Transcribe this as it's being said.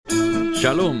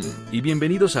Shalom y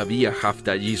bienvenidos a Vía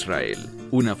Haftaj Israel,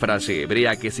 una frase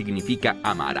hebrea que significa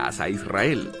amarás a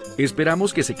Israel.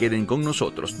 Esperamos que se queden con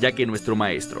nosotros, ya que nuestro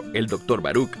maestro, el Dr.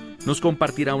 Baruch, nos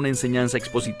compartirá una enseñanza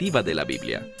expositiva de la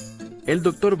Biblia. El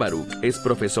Dr. Baruch es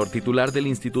profesor titular del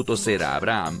Instituto Zera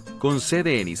Abraham, con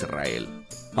sede en Israel.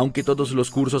 Aunque todos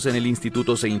los cursos en el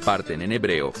instituto se imparten en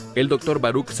hebreo, el Dr.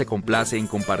 Baruch se complace en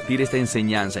compartir esta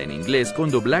enseñanza en inglés con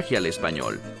doblaje al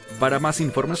español. Para más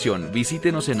información,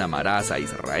 visítenos en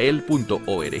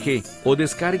amarasaisrael.org o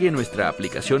descargue nuestra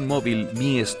aplicación móvil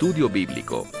Mi Estudio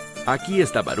Bíblico. Aquí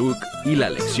está Baruch y la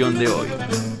lección de hoy.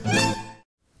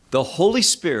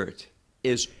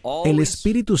 El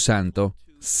Espíritu Santo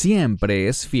siempre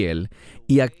es fiel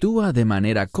y actúa de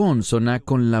manera consona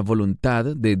con la voluntad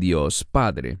de Dios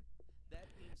Padre.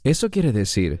 Eso quiere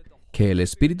decir que el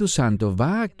Espíritu Santo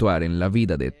va a actuar en la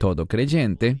vida de todo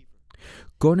creyente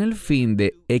con el fin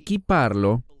de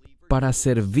equiparlo para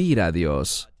servir a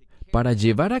Dios, para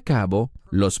llevar a cabo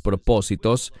los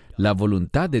propósitos, la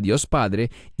voluntad de Dios Padre,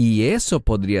 y eso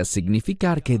podría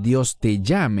significar que Dios te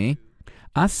llame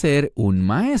a ser un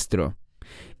maestro.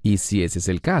 Y si ese es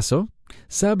el caso,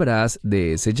 sabrás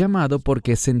de ese llamado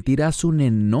porque sentirás un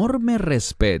enorme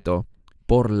respeto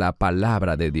por la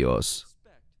palabra de Dios.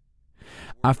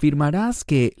 Afirmarás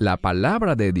que la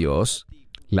palabra de Dios,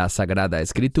 la Sagrada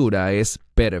Escritura, es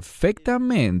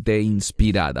perfectamente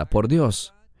inspirada por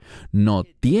Dios. No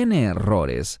tiene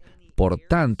errores, por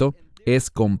tanto,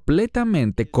 es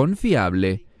completamente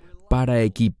confiable para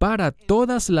equipar a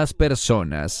todas las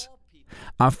personas,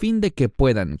 a fin de que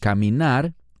puedan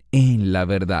caminar en la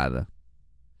verdad.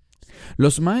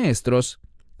 Los maestros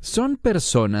son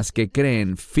personas que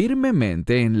creen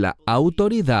firmemente en la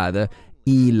autoridad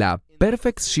y la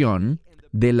perfección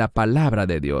de la palabra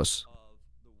de Dios.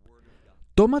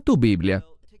 Toma tu Biblia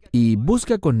y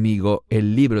busca conmigo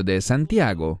el libro de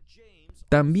Santiago,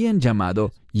 también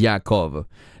llamado Jacob,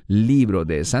 libro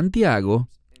de Santiago,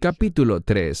 capítulo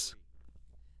 3.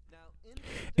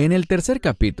 En el tercer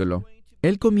capítulo,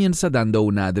 él comienza dando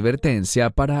una advertencia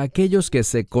para aquellos que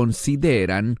se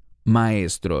consideran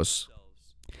maestros.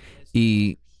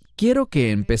 Y quiero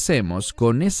que empecemos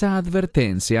con esa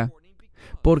advertencia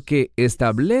porque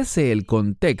establece el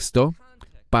contexto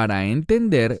para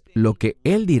entender lo que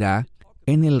él dirá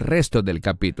en el resto del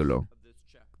capítulo.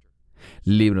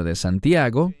 Libro de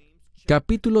Santiago,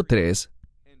 capítulo 3,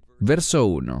 verso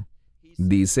 1.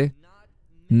 Dice,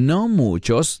 no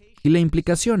muchos, y la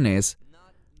implicación es,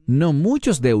 no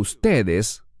muchos de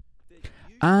ustedes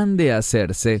han de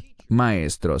hacerse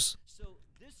maestros.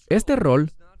 Este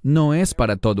rol no es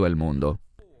para todo el mundo,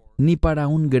 ni para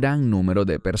un gran número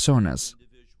de personas.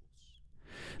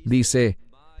 Dice,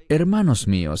 hermanos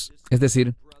míos, es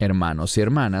decir, hermanos y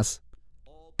hermanas,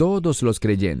 todos los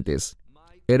creyentes,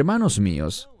 hermanos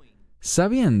míos,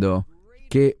 sabiendo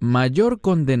que mayor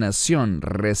condenación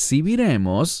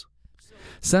recibiremos,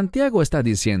 Santiago está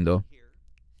diciendo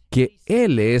que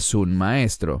él es un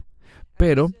maestro,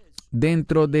 pero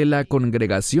dentro de la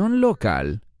congregación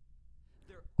local,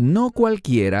 no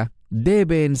cualquiera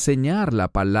debe enseñar la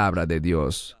palabra de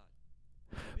Dios.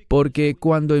 Porque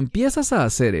cuando empiezas a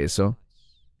hacer eso,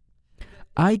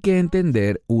 hay que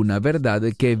entender una verdad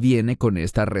que viene con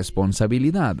esta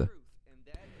responsabilidad.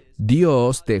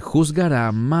 Dios te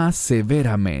juzgará más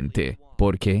severamente.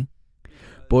 ¿Por qué?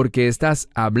 Porque estás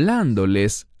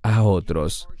hablándoles a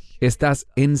otros, estás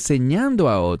enseñando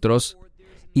a otros,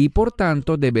 y por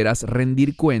tanto deberás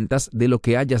rendir cuentas de lo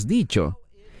que hayas dicho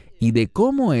y de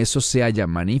cómo eso se haya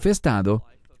manifestado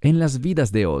en las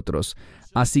vidas de otros.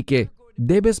 Así que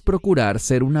debes procurar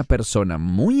ser una persona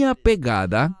muy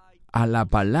apegada a la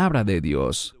palabra de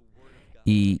Dios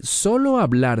y solo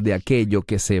hablar de aquello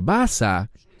que se basa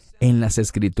en las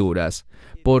Escrituras,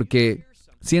 porque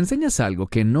si enseñas algo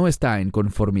que no está en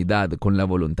conformidad con la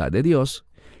voluntad de Dios,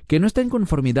 que no está en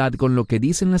conformidad con lo que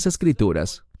dicen las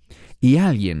Escrituras, y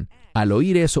alguien, al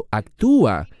oír eso,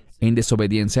 actúa en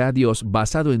desobediencia a Dios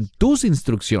basado en tus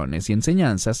instrucciones y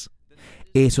enseñanzas,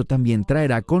 eso también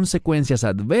traerá consecuencias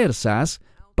adversas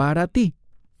para ti.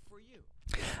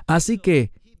 Así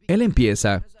que, él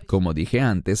empieza, como dije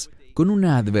antes, con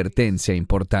una advertencia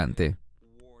importante.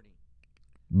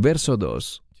 Verso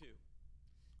 2.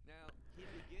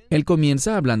 Él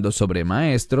comienza hablando sobre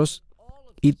maestros,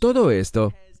 y todo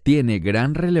esto tiene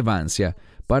gran relevancia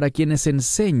para quienes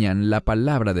enseñan la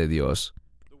palabra de Dios,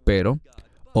 pero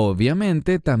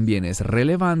obviamente también es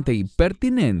relevante y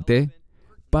pertinente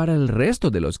para el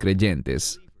resto de los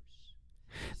creyentes.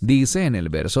 Dice en el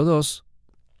verso 2,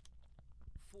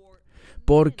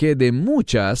 porque de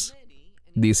muchas,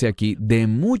 dice aquí, de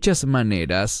muchas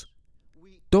maneras,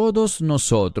 todos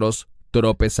nosotros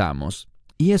tropezamos.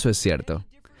 Y eso es cierto.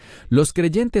 Los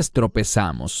creyentes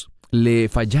tropezamos, le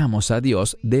fallamos a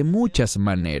Dios de muchas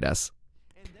maneras.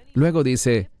 Luego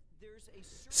dice,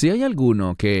 si hay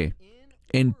alguno que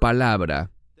en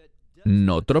palabra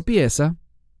no tropieza,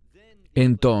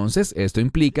 entonces esto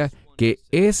implica que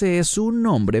ese es un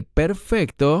hombre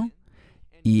perfecto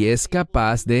y es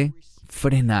capaz de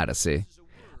frenarse.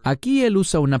 Aquí él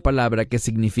usa una palabra que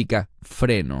significa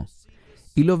freno,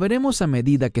 y lo veremos a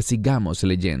medida que sigamos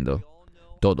leyendo.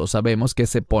 Todos sabemos que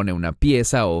se pone una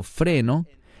pieza o freno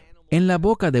en la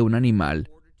boca de un animal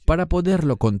para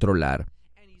poderlo controlar.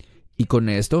 Y con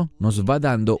esto nos va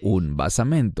dando un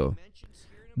basamento.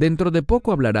 Dentro de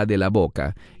poco hablará de la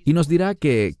boca y nos dirá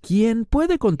que quien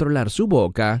puede controlar su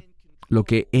boca, lo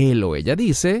que él o ella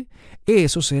dice,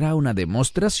 eso será una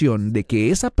demostración de que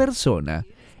esa persona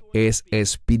es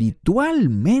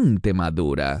espiritualmente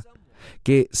madura,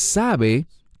 que sabe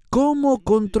cómo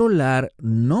controlar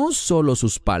no solo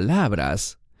sus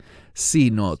palabras,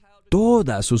 sino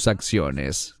todas sus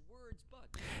acciones.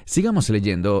 Sigamos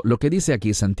leyendo lo que dice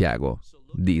aquí Santiago.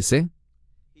 Dice,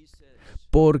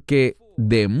 porque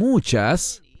de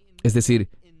muchas, es decir,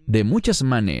 de muchas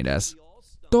maneras,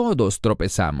 todos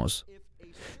tropezamos.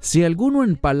 Si alguno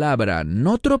en palabra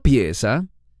no tropieza,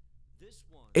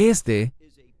 este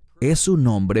es un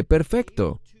hombre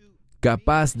perfecto,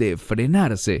 capaz de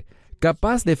frenarse,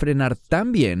 capaz de frenar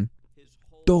también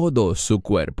todo su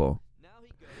cuerpo.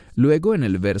 Luego, en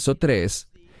el verso 3,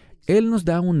 él nos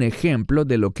da un ejemplo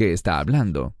de lo que está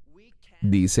hablando.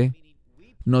 Dice,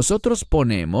 nosotros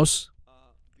ponemos,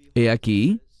 he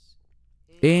aquí,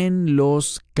 en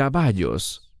los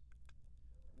caballos.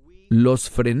 Los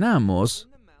frenamos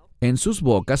en sus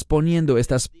bocas poniendo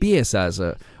estas piezas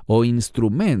o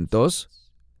instrumentos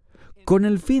con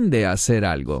el fin de hacer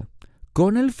algo,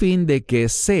 con el fin de que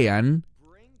sean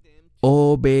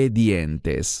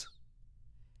obedientes.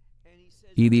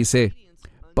 Y dice,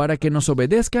 para que nos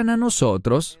obedezcan a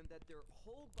nosotros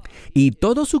y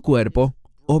todo su cuerpo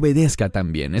obedezca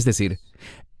también. Es decir,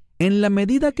 en la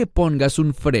medida que pongas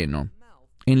un freno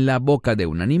en la boca de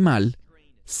un animal,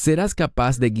 serás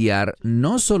capaz de guiar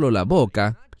no solo la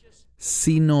boca,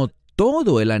 sino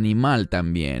todo el animal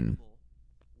también.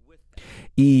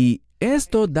 Y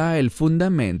esto da el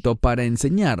fundamento para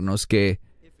enseñarnos que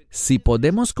si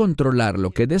podemos controlar lo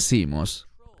que decimos,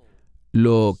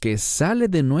 lo que sale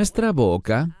de nuestra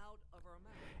boca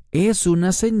es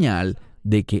una señal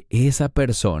de que esa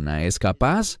persona es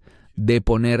capaz de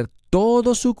poner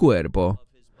todo su cuerpo,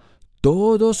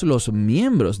 todos los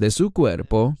miembros de su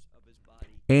cuerpo,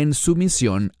 en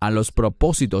sumisión a los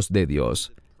propósitos de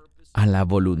Dios, a la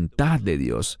voluntad de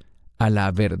Dios, a la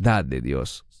verdad de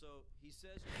Dios.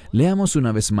 Leamos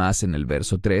una vez más en el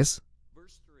verso 3.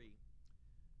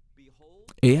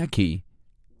 He aquí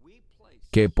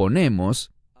que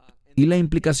ponemos, y la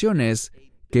implicación es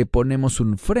que ponemos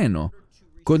un freno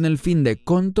con el fin de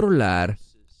controlar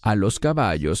a los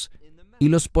caballos y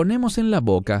los ponemos en la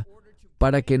boca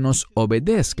para que nos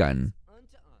obedezcan.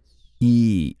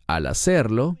 Y al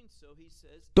hacerlo,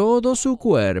 todo su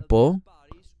cuerpo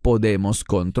podemos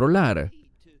controlar.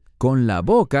 Con la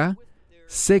boca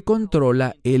se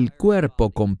controla el cuerpo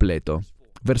completo.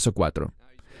 Verso 4.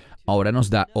 Ahora nos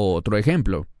da otro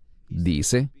ejemplo.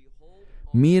 Dice,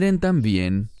 miren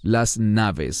también las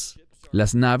naves.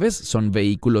 Las naves son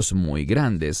vehículos muy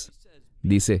grandes.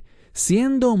 Dice,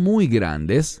 siendo muy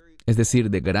grandes, es decir,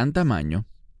 de gran tamaño,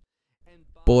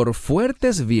 por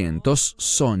fuertes vientos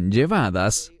son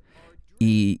llevadas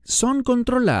y son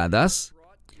controladas.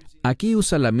 Aquí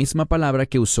usa la misma palabra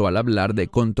que usó al hablar de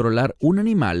controlar un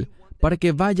animal para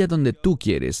que vaya donde tú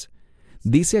quieres.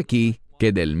 Dice aquí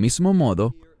que del mismo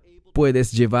modo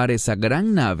puedes llevar esa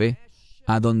gran nave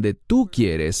a donde tú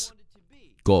quieres.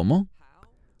 ¿Cómo?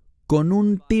 Con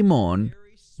un timón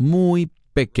muy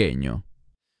pequeño.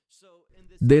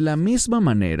 De la misma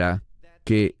manera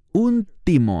que un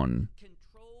timón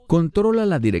controla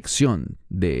la dirección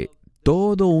de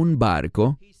todo un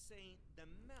barco,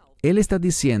 él está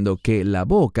diciendo que la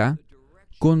boca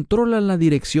controla la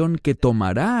dirección que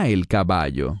tomará el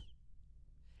caballo.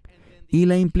 Y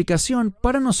la implicación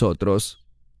para nosotros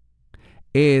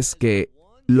es que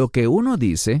lo que uno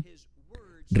dice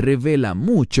revela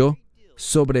mucho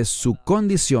sobre su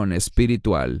condición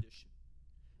espiritual.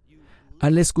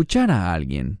 Al escuchar a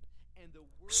alguien,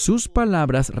 sus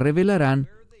palabras revelarán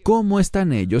cómo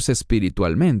están ellos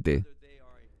espiritualmente.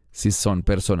 Si son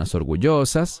personas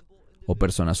orgullosas o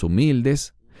personas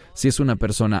humildes, si es una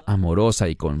persona amorosa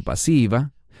y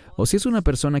compasiva, o si es una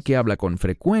persona que habla con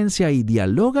frecuencia y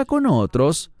dialoga con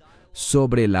otros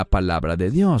sobre la palabra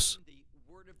de Dios.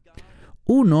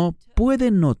 Uno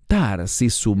puede notar si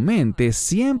su mente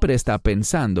siempre está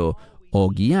pensando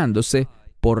o guiándose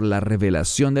por la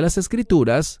revelación de las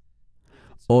Escrituras,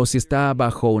 o si está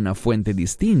bajo una fuente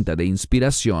distinta de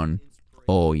inspiración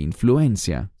o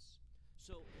influencia.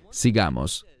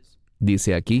 Sigamos.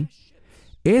 Dice aquí,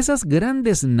 esas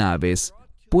grandes naves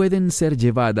pueden ser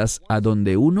llevadas a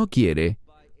donde uno quiere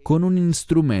con un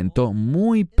instrumento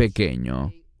muy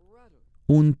pequeño,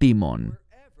 un timón.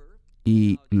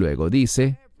 Y luego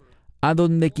dice, a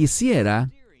donde quisiera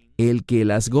el que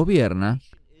las gobierna,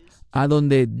 a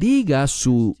donde diga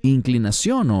su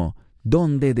inclinación o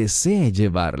donde desee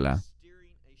llevarla.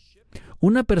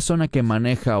 Una persona que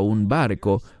maneja un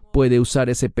barco puede usar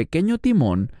ese pequeño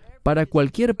timón para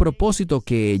cualquier propósito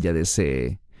que ella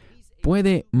desee.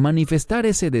 Puede manifestar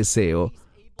ese deseo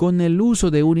con el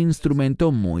uso de un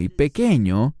instrumento muy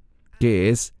pequeño, que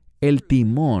es el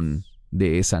timón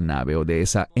de esa nave o de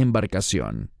esa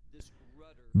embarcación.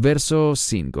 Verso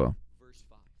 5.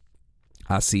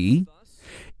 Así,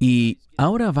 y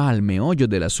ahora va al meollo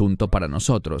del asunto para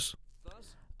nosotros.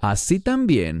 Así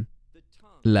también,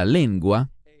 la lengua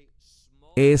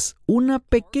es una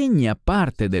pequeña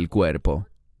parte del cuerpo,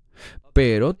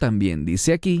 pero también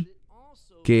dice aquí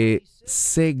que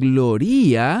se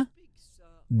gloría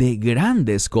de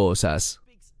grandes cosas.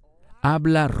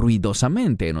 Habla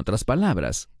ruidosamente, en otras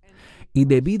palabras. Y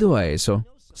debido a eso,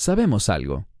 sabemos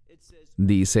algo.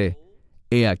 Dice,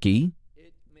 he aquí,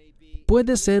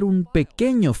 puede ser un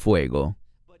pequeño fuego,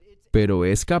 pero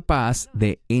es capaz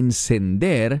de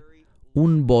encender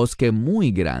un bosque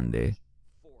muy grande.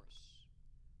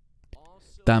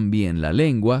 También la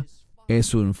lengua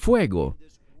es un fuego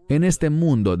en este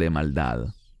mundo de maldad.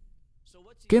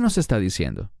 ¿Qué nos está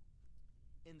diciendo?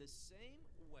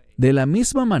 De la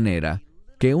misma manera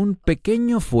que un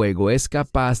pequeño fuego es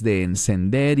capaz de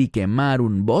encender y quemar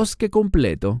un bosque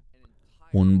completo,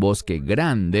 un bosque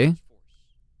grande,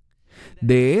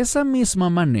 de esa misma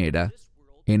manera,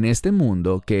 en este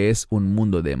mundo que es un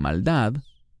mundo de maldad,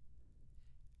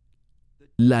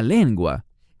 la lengua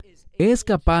es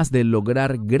capaz de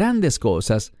lograr grandes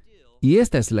cosas, y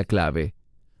esta es la clave.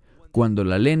 Cuando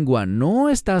la lengua no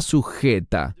está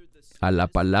sujeta a la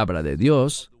palabra de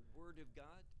Dios,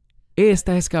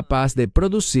 esta es capaz de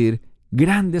producir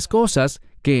grandes cosas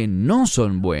que no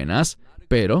son buenas,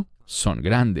 pero son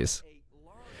grandes.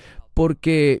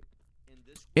 Porque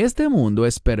este mundo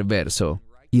es perverso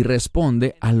y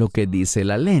responde a lo que dice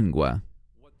la lengua,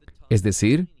 es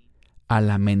decir, a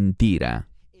la mentira.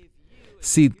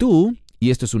 Si tú,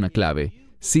 y esto es una clave,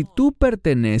 si tú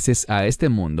perteneces a este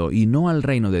mundo y no al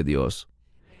reino de Dios,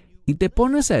 y te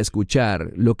pones a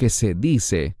escuchar lo que se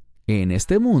dice en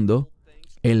este mundo,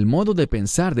 el modo de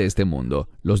pensar de este mundo,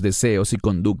 los deseos y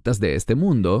conductas de este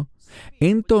mundo,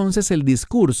 entonces el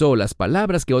discurso o las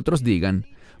palabras que otros digan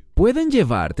pueden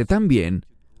llevarte también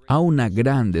a una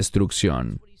gran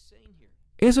destrucción.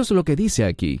 Eso es lo que dice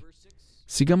aquí.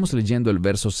 Sigamos leyendo el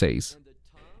verso 6.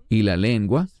 Y la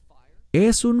lengua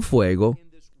es un fuego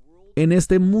en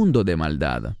este mundo de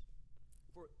maldad.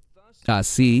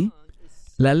 Así,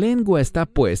 la lengua está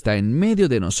puesta en medio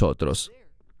de nosotros.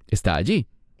 Está allí.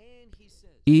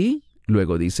 Y,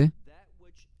 luego dice,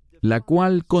 la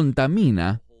cual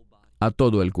contamina a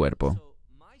todo el cuerpo.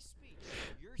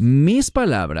 Mis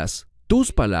palabras,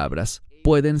 tus palabras,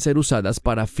 pueden ser usadas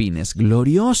para fines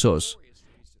gloriosos,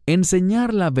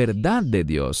 enseñar la verdad de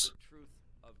Dios.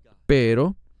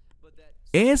 Pero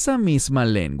esa misma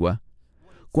lengua,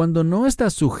 cuando no está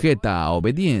sujeta a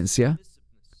obediencia,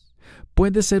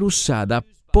 puede ser usada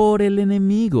por el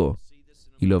enemigo,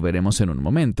 y lo veremos en un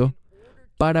momento,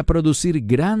 para producir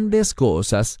grandes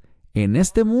cosas en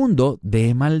este mundo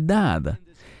de maldad.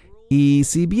 Y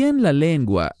si bien la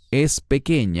lengua es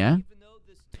pequeña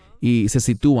y se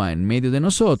sitúa en medio de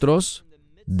nosotros,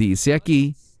 dice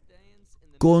aquí,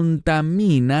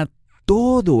 contamina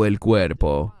todo el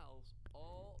cuerpo.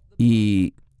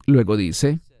 Y luego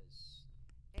dice,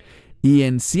 y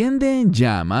enciende en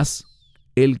llamas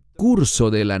el curso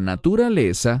de la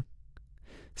naturaleza,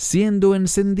 siendo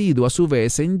encendido a su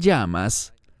vez en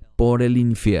llamas por el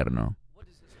infierno.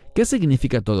 ¿Qué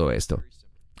significa todo esto?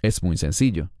 Es muy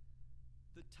sencillo.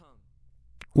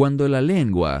 Cuando la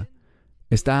lengua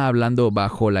está hablando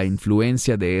bajo la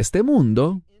influencia de este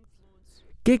mundo,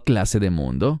 ¿qué clase de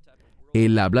mundo?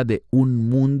 Él habla de un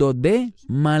mundo de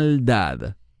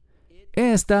maldad.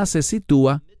 Esta se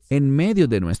sitúa en medio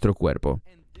de nuestro cuerpo.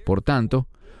 Por tanto,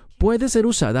 puede ser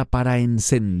usada para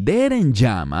encender en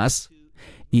llamas,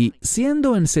 y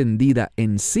siendo encendida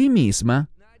en sí misma,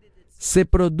 se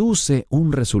produce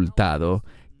un resultado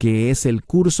que es el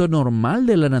curso normal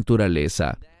de la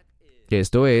naturaleza.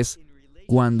 Esto es,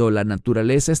 cuando la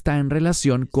naturaleza está en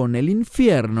relación con el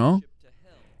infierno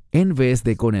en vez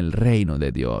de con el reino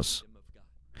de Dios.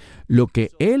 Lo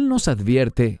que Él nos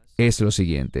advierte es lo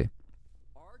siguiente.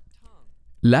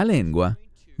 La lengua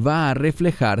va a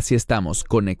reflejar si estamos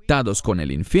conectados con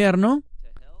el infierno,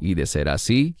 y de ser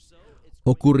así,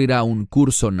 ocurrirá un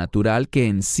curso natural que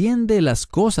enciende las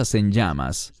cosas en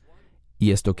llamas.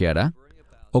 ¿Y esto qué hará?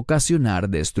 Ocasionar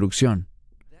destrucción.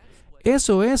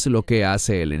 Eso es lo que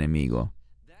hace el enemigo.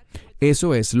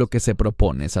 Eso es lo que se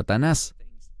propone Satanás.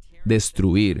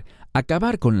 Destruir,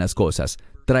 acabar con las cosas,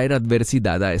 traer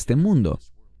adversidad a este mundo.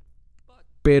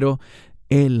 Pero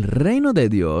el reino de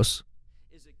Dios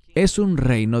es un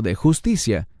reino de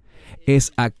justicia.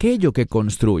 Es aquello que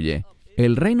construye.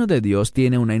 El reino de Dios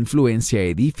tiene una influencia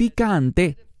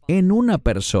edificante en una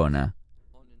persona.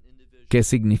 ¿Qué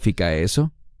significa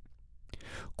eso?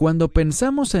 Cuando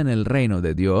pensamos en el reino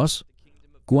de Dios,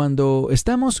 cuando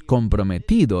estamos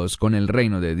comprometidos con el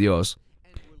reino de Dios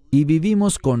y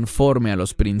vivimos conforme a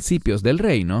los principios del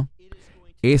reino,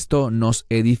 esto nos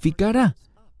edificará,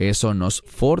 eso nos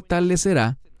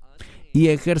fortalecerá y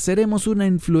ejerceremos una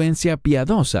influencia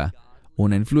piadosa,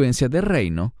 una influencia de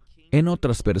reino en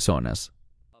otras personas.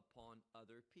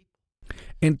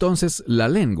 Entonces, la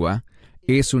lengua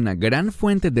es una gran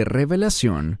fuente de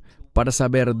revelación para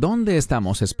saber dónde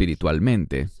estamos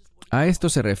espiritualmente. A esto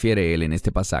se refiere él en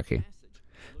este pasaje.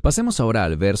 Pasemos ahora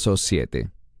al verso 7.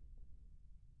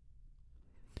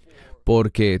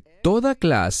 Porque toda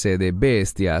clase de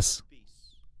bestias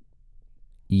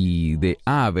y de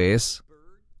aves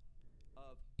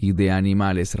y de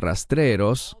animales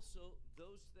rastreros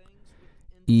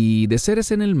y de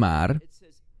seres en el mar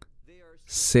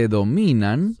se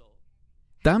dominan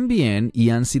también y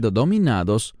han sido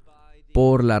dominados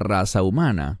por la raza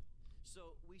humana.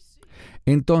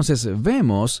 Entonces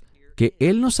vemos que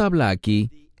Él nos habla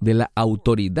aquí de la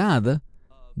autoridad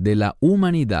de la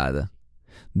humanidad.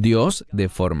 Dios, de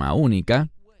forma única,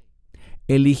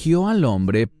 eligió al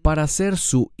hombre para ser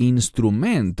su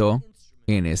instrumento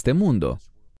en este mundo.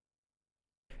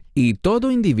 Y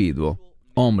todo individuo,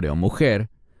 hombre o mujer,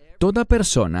 toda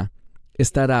persona,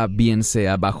 estará bien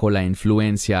sea bajo la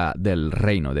influencia del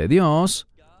reino de Dios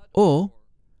o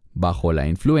bajo la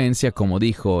influencia, como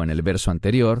dijo en el verso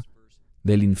anterior,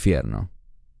 del infierno.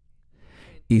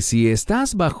 Y si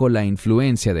estás bajo la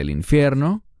influencia del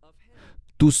infierno,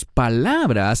 tus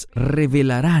palabras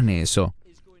revelarán eso.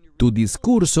 Tu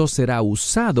discurso será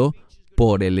usado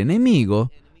por el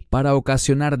enemigo para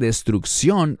ocasionar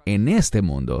destrucción en este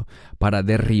mundo, para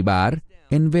derribar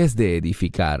en vez de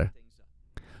edificar.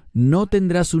 No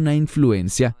tendrás una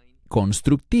influencia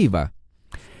constructiva.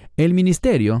 El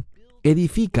ministerio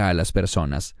edifica a las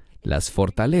personas, las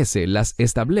fortalece, las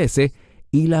establece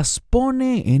y las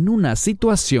pone en una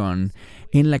situación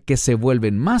en la que se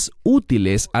vuelven más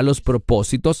útiles a los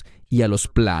propósitos y a los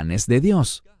planes de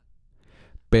Dios.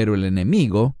 Pero el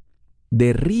enemigo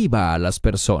derriba a las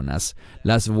personas,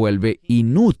 las vuelve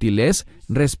inútiles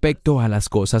respecto a las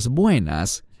cosas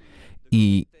buenas,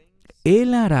 y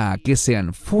Él hará que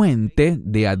sean fuente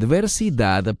de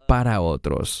adversidad para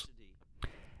otros.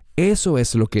 Eso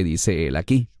es lo que dice Él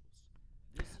aquí.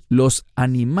 Los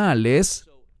animales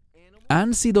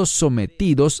han sido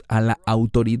sometidos a la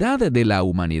autoridad de la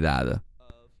humanidad.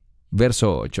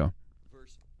 Verso 8.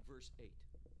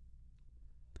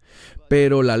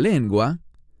 Pero la lengua,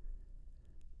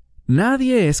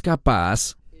 nadie es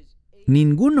capaz,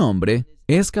 ningún hombre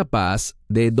es capaz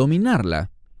de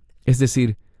dominarla. Es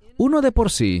decir, uno de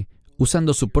por sí,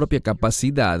 usando su propia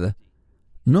capacidad,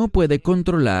 no puede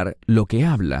controlar lo que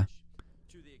habla.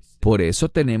 Por eso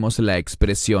tenemos la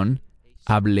expresión,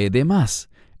 hablé de más.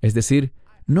 Es decir,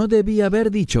 no debía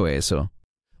haber dicho eso.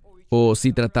 O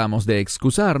si tratamos de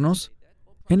excusarnos,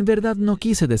 en verdad no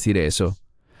quise decir eso.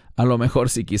 A lo mejor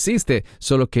sí quisiste,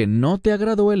 solo que no te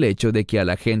agradó el hecho de que a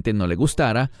la gente no le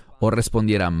gustara o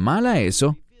respondiera mal a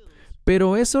eso,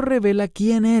 pero eso revela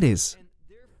quién eres.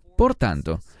 Por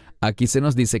tanto, aquí se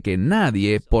nos dice que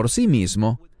nadie por sí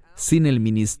mismo, sin el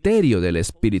ministerio del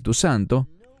Espíritu Santo,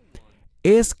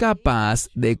 es capaz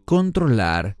de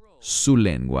controlar su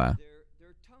lengua.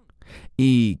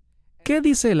 ¿Y qué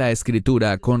dice la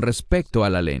Escritura con respecto a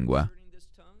la lengua?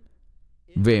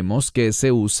 Vemos que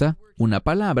se usa una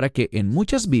palabra que en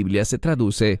muchas Biblias se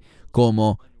traduce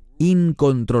como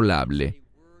incontrolable.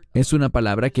 Es una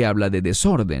palabra que habla de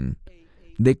desorden,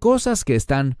 de cosas que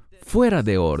están fuera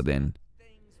de orden.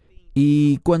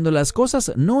 Y cuando las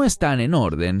cosas no están en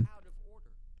orden,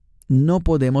 no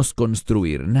podemos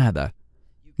construir nada.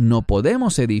 No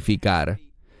podemos edificar.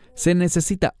 Se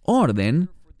necesita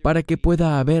orden para que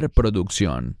pueda haber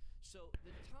producción.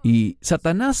 Y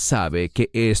Satanás sabe que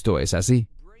esto es así.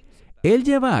 Él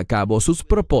lleva a cabo sus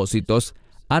propósitos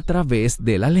a través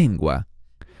de la lengua,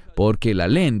 porque la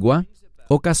lengua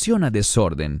ocasiona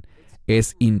desorden,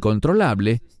 es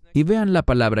incontrolable, y vean la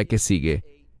palabra que sigue.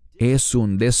 Es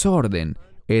un desorden,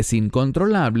 es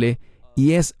incontrolable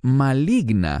y es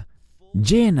maligna,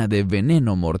 llena de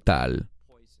veneno mortal.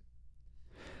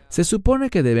 Se supone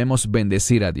que debemos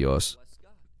bendecir a Dios,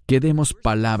 que demos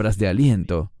palabras de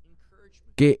aliento,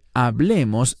 que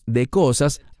hablemos de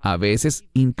cosas, a veces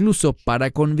incluso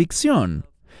para convicción,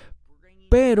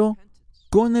 pero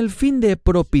con el fin de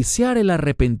propiciar el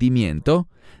arrepentimiento,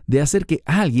 de hacer que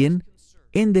alguien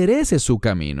enderece su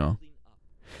camino,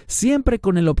 siempre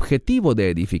con el objetivo de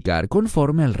edificar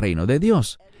conforme al reino de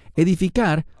Dios,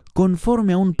 edificar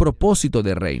conforme a un propósito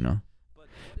de reino.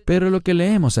 Pero lo que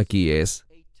leemos aquí es,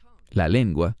 la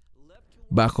lengua,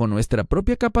 bajo nuestra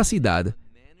propia capacidad,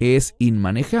 es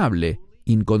inmanejable,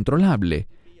 incontrolable,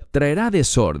 traerá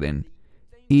desorden,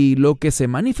 y lo que se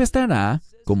manifestará,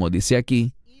 como dice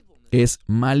aquí, es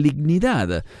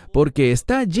malignidad, porque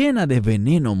está llena de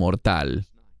veneno mortal.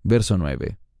 Verso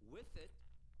 9.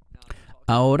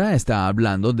 Ahora está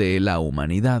hablando de la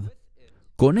humanidad.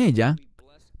 Con ella,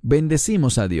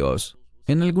 bendecimos a Dios.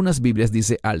 En algunas Biblias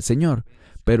dice al Señor,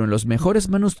 pero en los mejores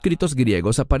manuscritos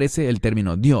griegos aparece el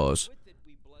término Dios.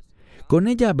 Con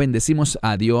ella bendecimos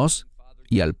a Dios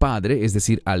y al Padre, es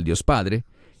decir, al Dios Padre,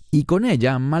 y con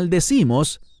ella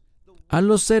maldecimos a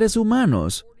los seres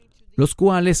humanos, los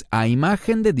cuales a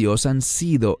imagen de Dios han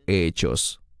sido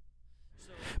hechos.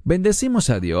 Bendecimos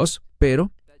a Dios,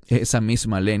 pero esa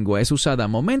misma lengua es usada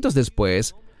momentos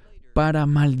después para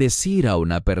maldecir a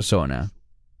una persona,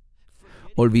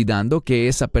 olvidando que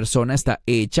esa persona está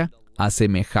hecha a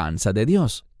semejanza de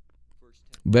Dios.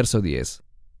 Verso 10.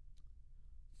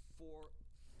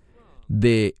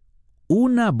 De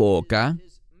una boca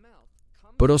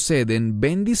proceden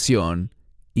bendición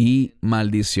y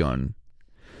maldición.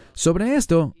 Sobre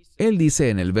esto, él dice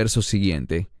en el verso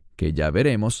siguiente, que ya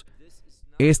veremos,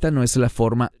 esta no es la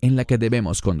forma en la que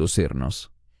debemos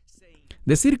conducirnos.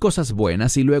 Decir cosas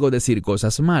buenas y luego decir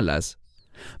cosas malas.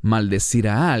 Maldecir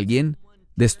a alguien,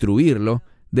 destruirlo,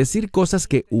 decir cosas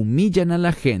que humillan a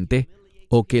la gente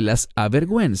o que las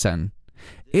avergüenzan.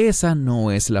 Esa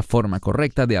no es la forma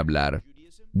correcta de hablar.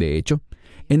 De hecho,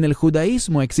 en el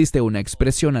judaísmo existe una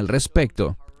expresión al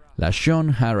respecto, la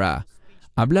shon hara,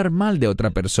 hablar mal de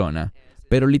otra persona,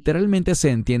 pero literalmente se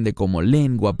entiende como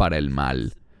lengua para el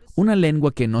mal, una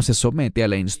lengua que no se somete a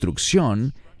la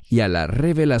instrucción y a la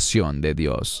revelación de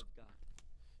Dios.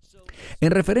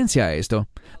 En referencia a esto,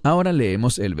 ahora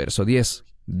leemos el verso 10.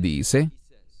 Dice,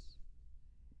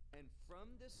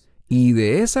 y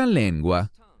de esa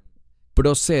lengua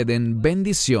proceden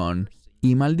bendición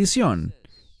y maldición.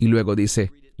 Y luego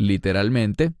dice,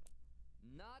 literalmente,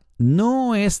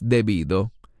 no es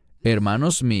debido,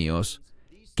 hermanos míos,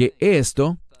 que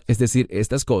esto, es decir,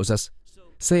 estas cosas,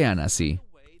 sean así.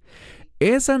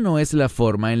 Esa no es la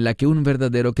forma en la que un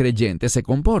verdadero creyente se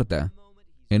comporta.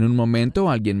 En un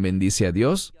momento alguien bendice a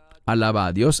Dios, alaba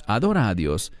a Dios, adora a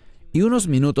Dios, y unos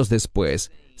minutos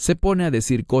después se pone a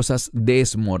decir cosas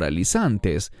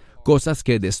desmoralizantes, cosas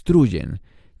que destruyen,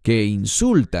 que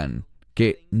insultan,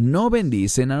 que no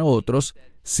bendicen a otros,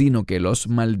 sino que los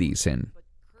maldicen.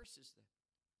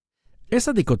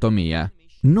 Esa dicotomía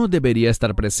no debería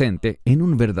estar presente en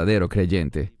un verdadero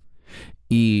creyente.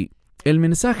 Y el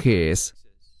mensaje es,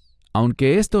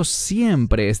 aunque esto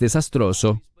siempre es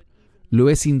desastroso, lo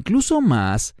es incluso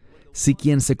más si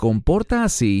quien se comporta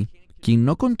así, quien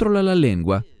no controla la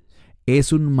lengua,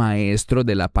 es un maestro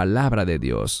de la palabra de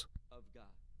Dios.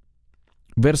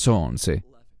 Verso 11.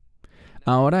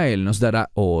 Ahora él nos dará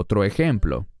otro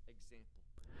ejemplo.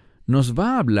 Nos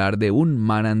va a hablar de un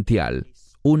manantial,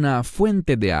 una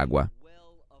fuente de agua.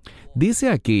 Dice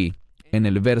aquí, en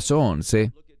el verso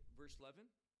 11,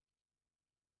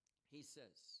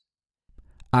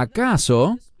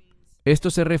 ¿acaso esto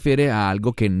se refiere a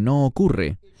algo que no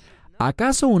ocurre?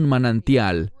 ¿Acaso un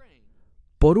manantial,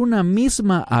 por una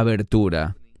misma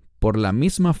abertura, por la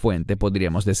misma fuente,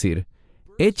 podríamos decir,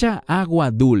 echa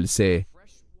agua dulce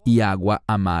y agua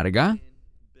amarga?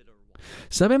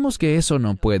 Sabemos que eso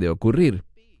no puede ocurrir.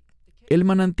 El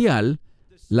manantial,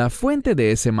 la fuente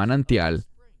de ese manantial,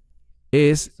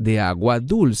 es de agua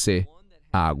dulce,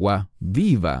 agua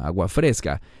viva, agua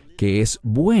fresca, que es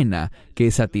buena,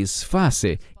 que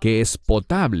satisface, que es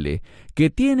potable, que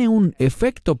tiene un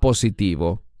efecto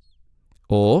positivo.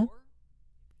 O,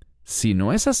 si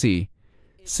no es así,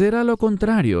 será lo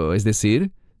contrario, es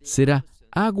decir, será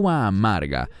agua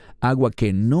amarga, agua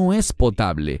que no es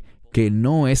potable, que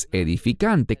no es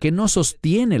edificante, que no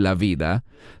sostiene la vida,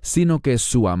 sino que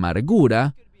su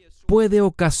amargura puede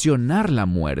ocasionar la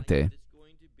muerte.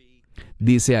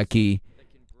 Dice aquí,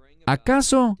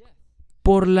 ¿acaso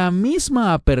por la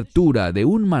misma apertura de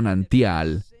un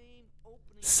manantial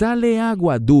sale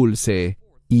agua dulce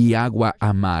y agua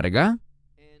amarga?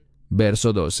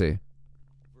 Verso 12.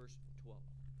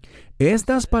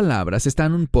 Estas palabras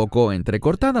están un poco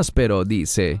entrecortadas, pero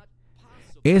dice,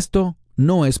 esto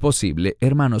no es posible,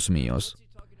 hermanos míos.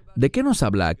 ¿De qué nos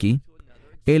habla aquí?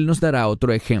 Él nos dará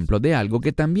otro ejemplo de algo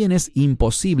que también es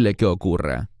imposible que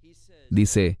ocurra.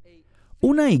 Dice,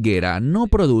 una higuera no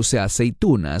produce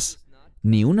aceitunas,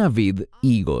 ni una vid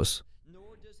higos.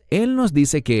 Él nos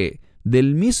dice que,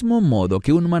 del mismo modo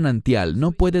que un manantial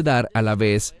no puede dar a la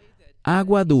vez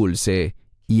agua dulce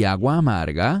y agua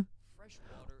amarga,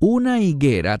 una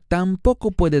higuera tampoco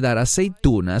puede dar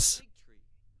aceitunas,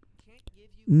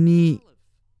 ni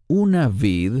una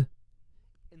vid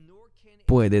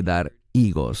puede dar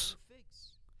higos.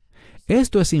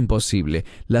 Esto es imposible.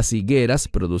 Las higueras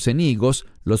producen higos,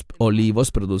 los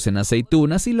olivos producen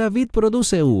aceitunas y la vid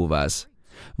produce uvas.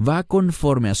 Va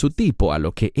conforme a su tipo, a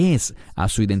lo que es, a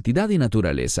su identidad y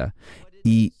naturaleza.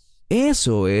 Y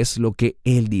eso es lo que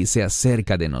Él dice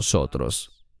acerca de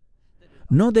nosotros.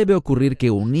 No debe ocurrir que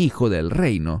un hijo del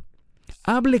reino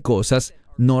hable cosas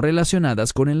no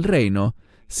relacionadas con el reino,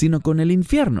 sino con el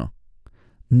infierno.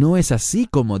 No es así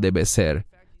como debe ser.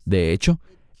 De hecho,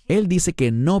 Él dice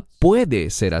que no puede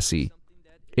ser así.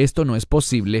 Esto no es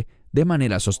posible de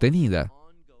manera sostenida.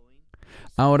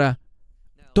 Ahora,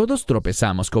 todos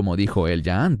tropezamos, como dijo él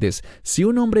ya antes. Si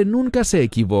un hombre nunca se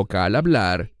equivoca al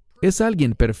hablar, es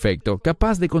alguien perfecto,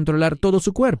 capaz de controlar todo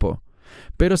su cuerpo.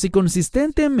 Pero si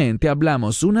consistentemente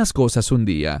hablamos unas cosas un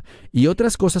día y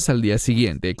otras cosas al día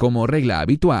siguiente como regla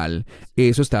habitual,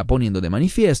 eso está poniendo de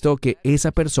manifiesto que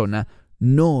esa persona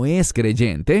no es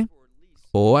creyente,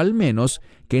 o al menos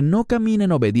que no camina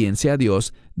en obediencia a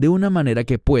Dios de una manera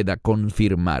que pueda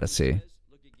confirmarse.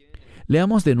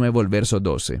 Leamos de nuevo el verso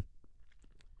 12.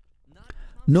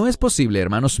 No es posible,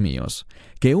 hermanos míos,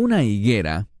 que una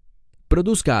higuera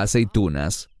produzca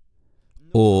aceitunas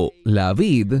o la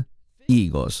vid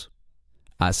higos.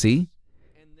 Así,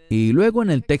 y luego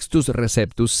en el Textus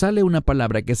Receptus sale una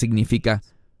palabra que significa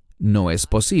no es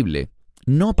posible,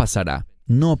 no pasará,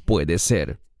 no puede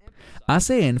ser.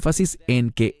 Hace énfasis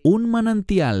en que un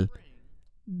manantial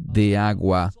de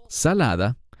agua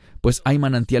salada, pues hay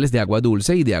manantiales de agua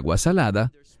dulce y de agua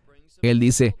salada. Él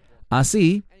dice,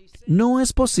 así, no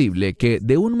es posible que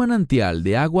de un manantial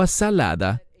de agua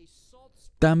salada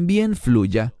también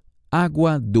fluya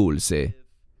agua dulce.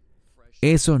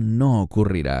 Eso no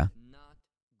ocurrirá.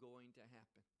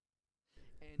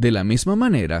 De la misma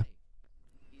manera,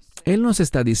 Él nos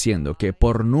está diciendo que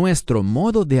por nuestro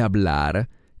modo de hablar,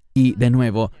 y de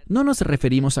nuevo, no nos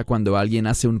referimos a cuando alguien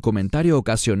hace un comentario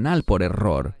ocasional por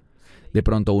error. De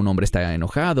pronto un hombre está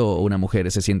enojado o una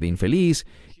mujer se siente infeliz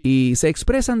y se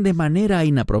expresan de manera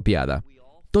inapropiada.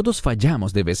 Todos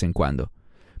fallamos de vez en cuando.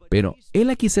 Pero Él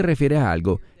aquí se refiere a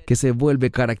algo que se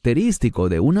vuelve característico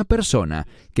de una persona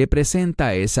que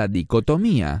presenta esa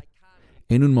dicotomía.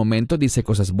 En un momento dice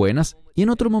cosas buenas y en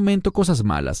otro momento cosas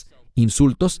malas,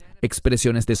 insultos,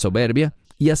 expresiones de soberbia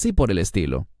y así por el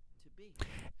estilo.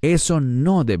 Eso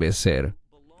no debe ser.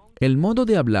 El modo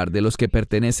de hablar de los que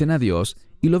pertenecen a Dios,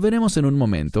 y lo veremos en un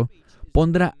momento,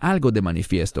 pondrá algo de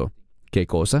manifiesto. ¿Qué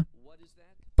cosa?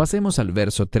 Pasemos al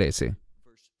verso 13.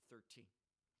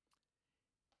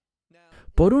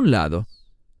 Por un lado,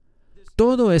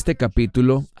 todo este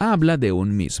capítulo habla de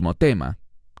un mismo tema,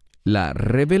 la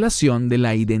revelación de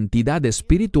la identidad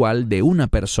espiritual de una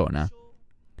persona.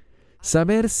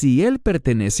 Saber si él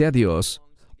pertenece a Dios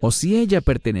o si ella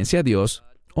pertenece a Dios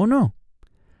o no,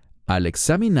 al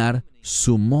examinar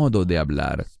su modo de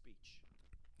hablar.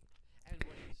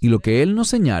 Y lo que él nos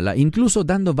señala, incluso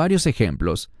dando varios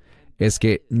ejemplos, es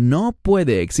que no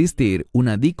puede existir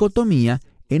una dicotomía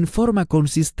en forma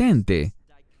consistente.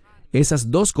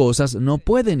 Esas dos cosas no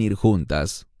pueden ir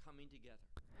juntas.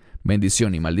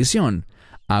 Bendición y maldición,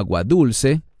 agua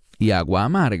dulce y agua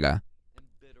amarga,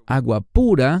 agua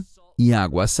pura y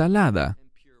agua salada.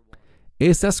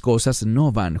 Esas cosas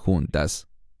no van juntas.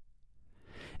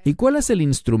 ¿Y cuál es el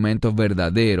instrumento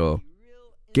verdadero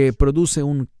que produce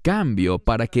un cambio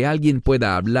para que alguien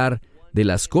pueda hablar de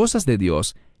las cosas de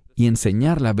Dios y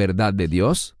enseñar la verdad de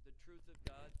Dios?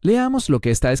 Leamos lo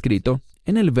que está escrito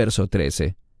en el verso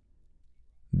 13.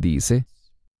 Dice,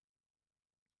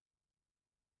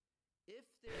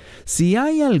 si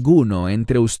hay alguno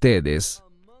entre ustedes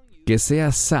que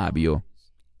sea sabio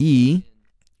y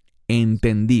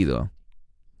entendido,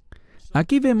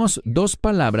 Aquí vemos dos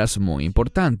palabras muy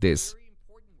importantes.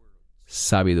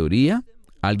 Sabiduría,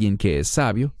 alguien que es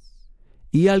sabio,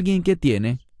 y alguien que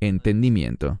tiene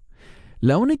entendimiento.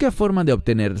 La única forma de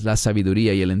obtener la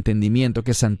sabiduría y el entendimiento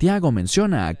que Santiago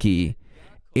menciona aquí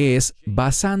es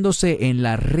basándose en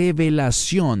la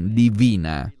revelación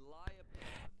divina.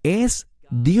 Es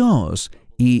Dios,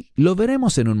 y lo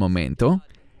veremos en un momento,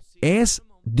 es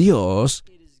Dios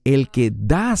el que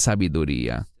da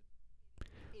sabiduría.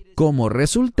 Como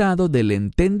resultado del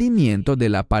entendimiento de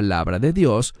la palabra de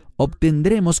Dios,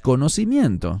 obtendremos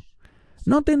conocimiento.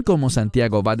 Noten cómo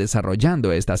Santiago va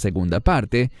desarrollando esta segunda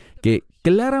parte, que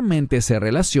claramente se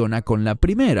relaciona con la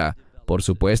primera, por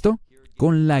supuesto,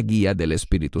 con la guía del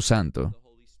Espíritu Santo.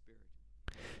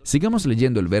 Sigamos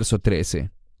leyendo el verso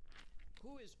 13.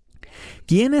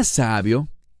 ¿Quién es sabio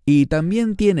y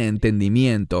también tiene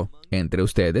entendimiento entre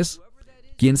ustedes?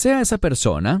 Quien sea esa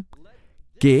persona,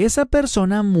 que esa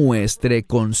persona muestre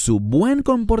con su buen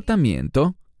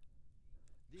comportamiento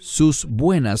sus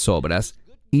buenas obras,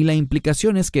 y la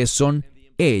implicación es que son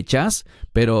hechas,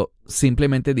 pero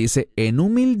simplemente dice en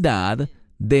humildad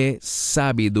de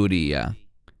sabiduría.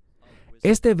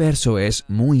 Este verso es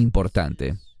muy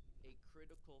importante.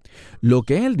 Lo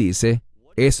que él dice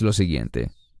es lo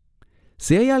siguiente.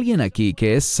 Si hay alguien aquí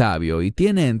que es sabio y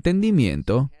tiene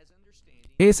entendimiento,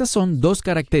 esas son dos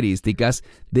características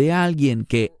de alguien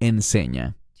que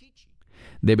enseña.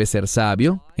 Debe ser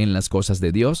sabio en las cosas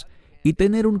de Dios y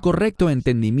tener un correcto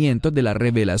entendimiento de la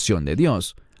revelación de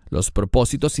Dios, los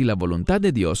propósitos y la voluntad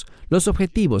de Dios, los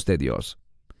objetivos de Dios.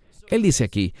 Él dice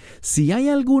aquí, si hay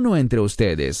alguno entre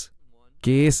ustedes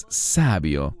que es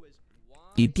sabio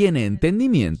y tiene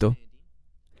entendimiento,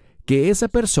 que esa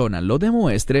persona lo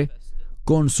demuestre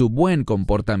con su buen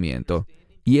comportamiento,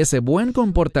 y ese buen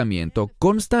comportamiento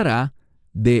constará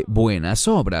de buenas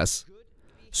obras,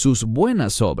 sus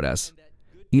buenas obras,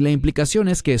 y la implicación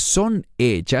es que son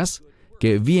hechas,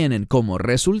 que vienen como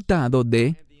resultado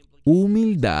de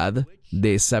humildad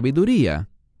de sabiduría.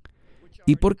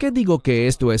 ¿Y por qué digo que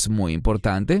esto es muy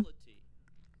importante?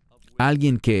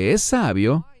 Alguien que es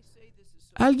sabio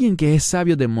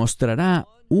demostrará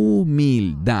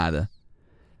humildad.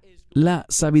 La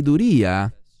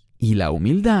sabiduría y la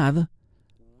humildad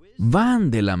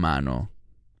van de la mano.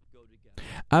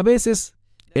 A veces,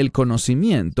 el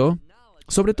conocimiento,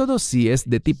 sobre todo si es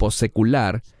de tipo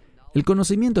secular, el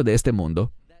conocimiento de este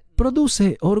mundo,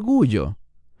 produce orgullo.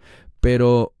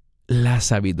 Pero la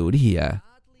sabiduría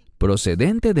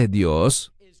procedente de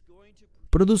Dios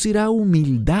producirá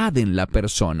humildad en la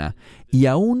persona, y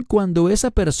aun cuando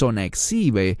esa persona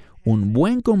exhibe un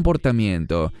buen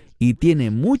comportamiento y tiene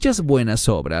muchas buenas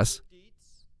obras,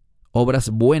 obras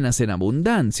buenas en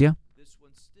abundancia,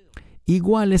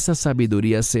 igual esa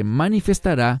sabiduría se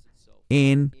manifestará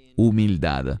en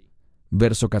humildad.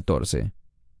 Verso 14.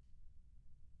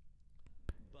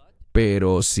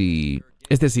 Pero si,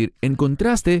 es decir, en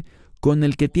contraste con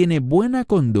el que tiene buena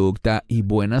conducta y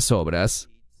buenas obras,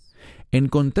 en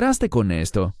contraste con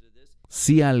esto,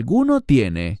 si alguno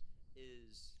tiene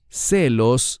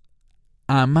celos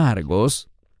amargos,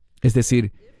 es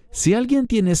decir, si alguien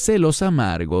tiene celos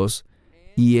amargos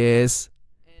y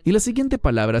la siguiente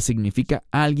palabra significa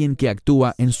alguien que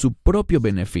actúa en su propio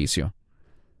beneficio.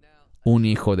 Un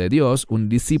hijo de Dios, un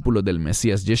discípulo del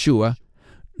Mesías Yeshua,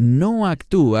 no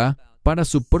actúa para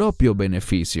su propio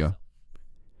beneficio.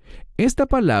 Esta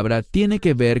palabra tiene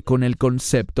que ver con el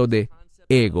concepto de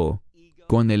ego,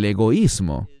 con el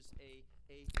egoísmo.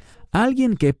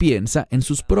 Alguien que piensa en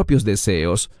sus propios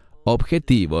deseos,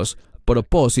 objetivos,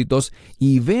 propósitos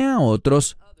y ve a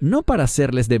otros no para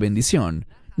hacerles de bendición,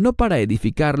 no para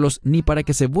edificarlos ni para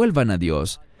que se vuelvan a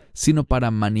Dios, sino para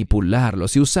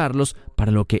manipularlos y usarlos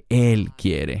para lo que Él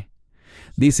quiere.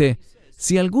 Dice,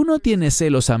 si alguno tiene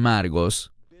celos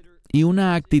amargos y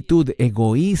una actitud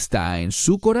egoísta en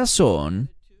su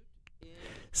corazón,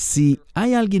 si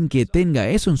hay alguien que tenga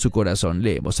eso en su corazón,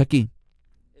 leemos aquí,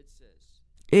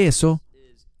 eso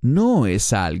no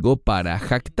es algo para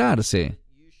jactarse.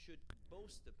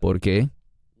 ¿Por qué?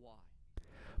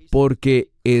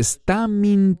 Porque está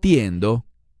mintiendo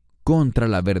contra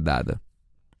la verdad.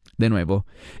 De nuevo,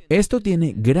 esto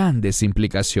tiene grandes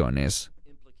implicaciones,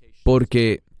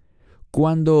 porque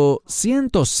cuando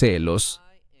siento celos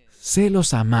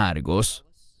amargos,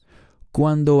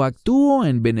 cuando actúo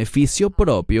en beneficio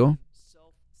propio,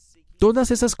 todas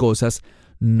esas cosas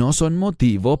no son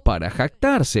motivo para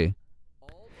jactarse.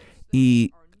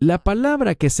 Y la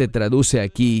palabra que se traduce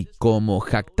aquí como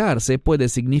jactarse puede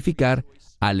significar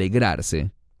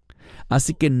alegrarse.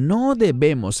 Así que no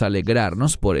debemos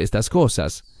alegrarnos por estas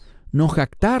cosas, no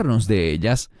jactarnos de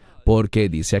ellas, porque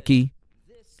dice aquí,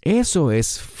 Eso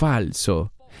es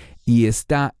falso y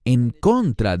está en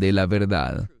contra de la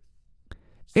verdad.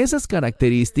 Esas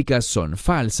características son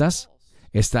falsas,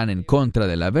 están en contra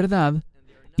de la verdad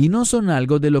y no son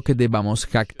algo de lo que debamos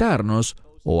jactarnos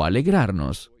o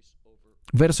alegrarnos.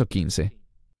 Verso 15.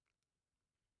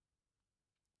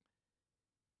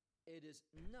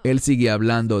 Él sigue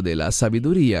hablando de la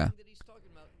sabiduría.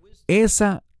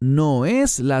 Esa no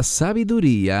es la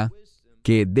sabiduría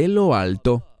que de lo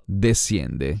alto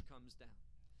desciende.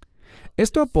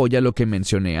 Esto apoya lo que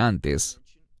mencioné antes.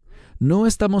 No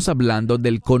estamos hablando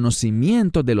del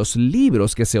conocimiento de los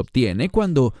libros que se obtiene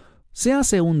cuando se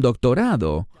hace un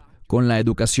doctorado con la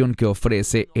educación que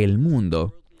ofrece el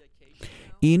mundo.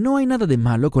 Y no hay nada de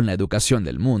malo con la educación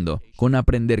del mundo, con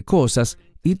aprender cosas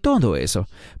y todo eso,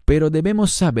 pero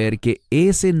debemos saber que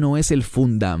ese no es el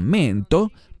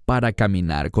fundamento para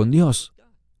caminar con Dios.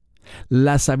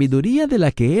 La sabiduría de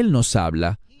la que Él nos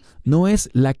habla no es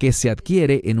la que se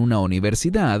adquiere en una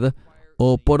universidad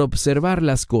o por observar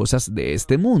las cosas de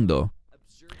este mundo,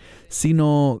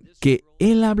 sino que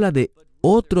Él habla de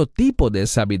otro tipo de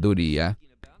sabiduría.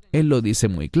 Él lo dice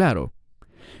muy claro.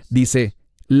 Dice,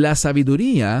 la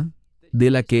sabiduría de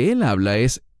la que Él habla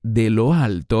es de lo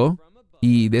alto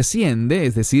y desciende,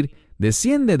 es decir,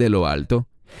 desciende de lo alto,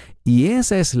 y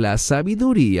esa es la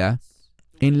sabiduría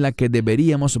en la que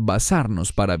deberíamos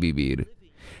basarnos para vivir.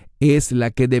 Es la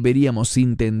que deberíamos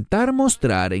intentar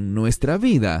mostrar en nuestra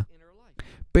vida.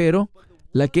 Pero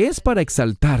la que es para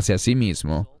exaltarse a sí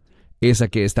mismo, esa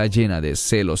que está llena de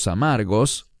celos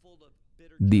amargos,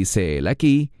 dice él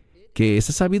aquí, que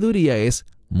esa sabiduría es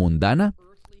mundana,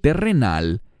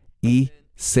 terrenal y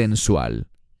sensual.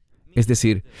 Es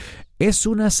decir, es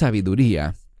una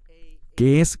sabiduría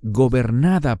que es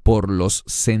gobernada por los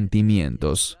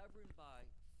sentimientos,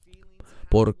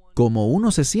 por cómo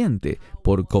uno se siente,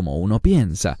 por cómo uno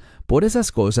piensa, por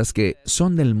esas cosas que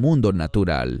son del mundo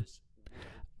natural.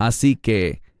 Así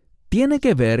que tiene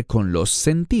que ver con los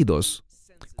sentidos.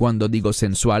 Cuando digo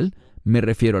sensual, me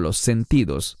refiero a los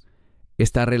sentidos.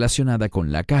 Está relacionada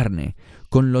con la carne,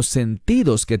 con los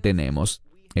sentidos que tenemos,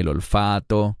 el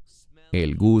olfato,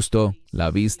 el gusto,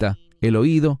 la vista, el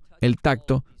oído, el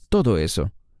tacto, todo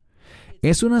eso.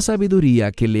 Es una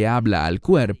sabiduría que le habla al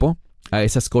cuerpo, a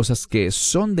esas cosas que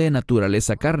son de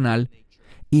naturaleza carnal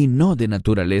y no de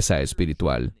naturaleza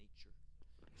espiritual.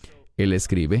 Él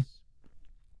escribe,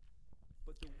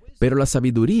 pero la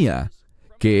sabiduría,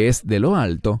 que es de lo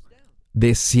alto,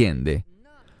 desciende.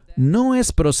 No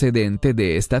es procedente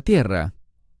de esta tierra,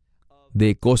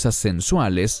 de cosas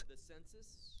sensuales,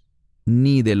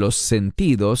 ni de los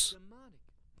sentidos,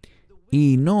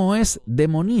 y no es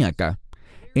demoníaca.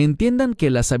 Entiendan que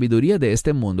la sabiduría de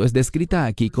este mundo es descrita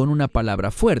aquí con una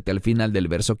palabra fuerte al final del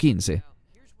verso 15.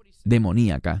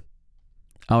 Demoníaca.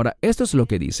 Ahora, esto es lo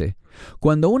que dice.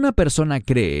 Cuando una persona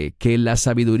cree que la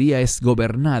sabiduría es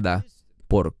gobernada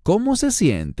por cómo se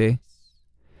siente,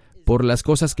 por las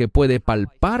cosas que puede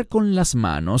palpar con las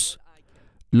manos,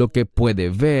 lo que puede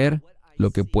ver,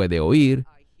 lo que puede oír,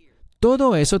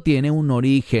 todo eso tiene un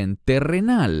origen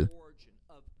terrenal.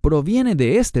 Proviene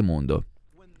de este mundo.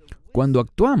 Cuando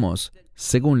actuamos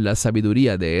según la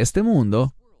sabiduría de este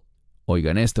mundo,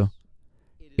 oigan esto,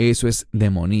 eso es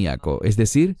demoníaco, es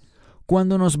decir,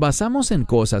 cuando nos basamos en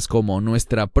cosas como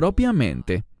nuestra propia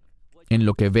mente, en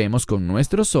lo que vemos con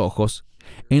nuestros ojos,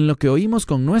 en lo que oímos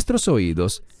con nuestros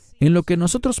oídos, en lo que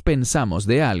nosotros pensamos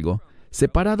de algo,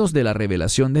 separados de la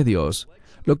revelación de Dios,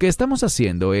 lo que estamos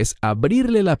haciendo es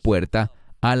abrirle la puerta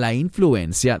a la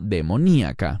influencia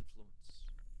demoníaca.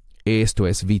 Esto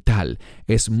es vital,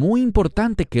 es muy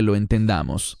importante que lo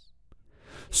entendamos.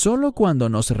 Solo cuando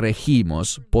nos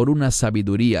regimos por una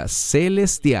sabiduría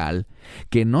celestial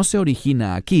que no se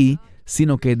origina aquí,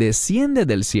 sino que desciende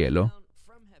del cielo,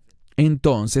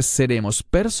 entonces seremos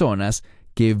personas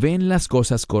que ven las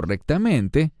cosas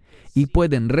correctamente y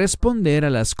pueden responder a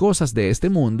las cosas de este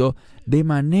mundo de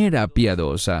manera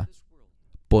piadosa,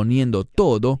 poniendo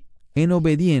todo en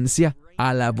obediencia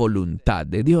a la voluntad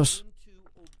de Dios.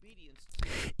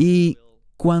 Y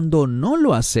cuando no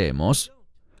lo hacemos,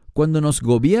 cuando nos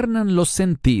gobiernan los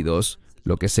sentidos,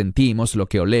 lo que sentimos, lo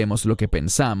que olemos, lo que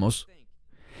pensamos,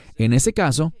 en ese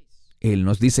caso, Él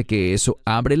nos dice que eso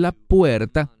abre la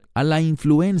puerta a la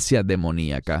influencia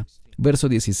demoníaca. Verso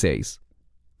 16.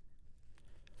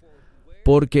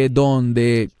 Porque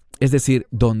donde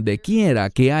quiera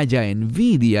que haya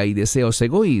envidia y deseos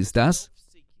egoístas,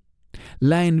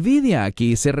 la envidia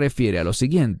aquí se refiere a lo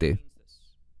siguiente.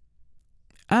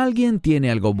 Alguien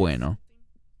tiene algo bueno,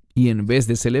 y en vez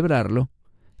de celebrarlo,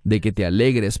 de que te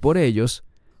alegres por ellos,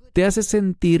 te hace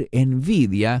sentir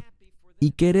envidia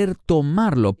y querer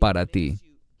tomarlo para ti.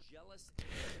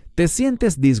 Te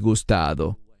sientes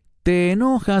disgustado. Te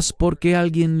enojas porque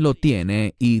alguien lo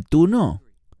tiene y tú no.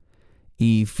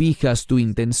 Y fijas tu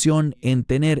intención en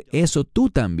tener eso tú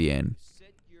también.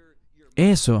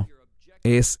 Eso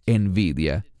es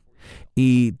envidia.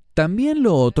 Y también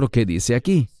lo otro que dice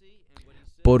aquí.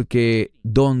 Porque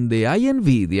donde hay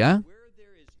envidia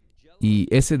y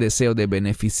ese deseo de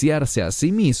beneficiarse a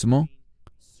sí mismo,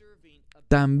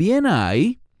 también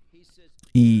hay,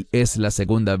 y es la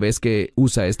segunda vez que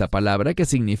usa esta palabra que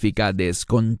significa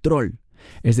descontrol.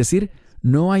 Es decir,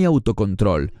 no hay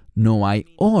autocontrol, no hay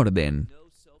orden.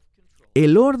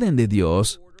 El orden de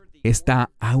Dios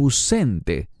está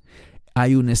ausente.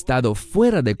 Hay un estado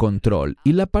fuera de control,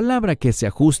 y la palabra que se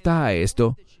ajusta a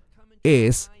esto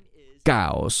es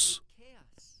caos.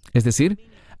 Es decir,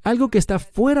 algo que está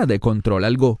fuera de control,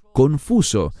 algo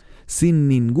confuso, sin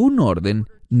ningún orden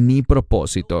ni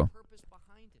propósito.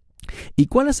 ¿Y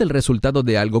cuál es el resultado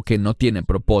de algo que no tiene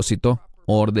propósito,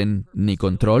 orden ni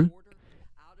control?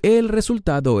 El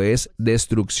resultado es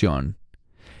destrucción.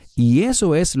 Y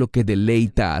eso es lo que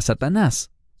deleita a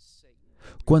Satanás.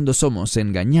 Cuando somos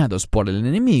engañados por el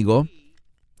enemigo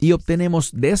y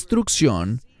obtenemos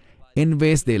destrucción en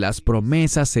vez de las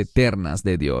promesas eternas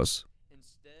de Dios.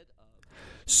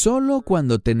 Solo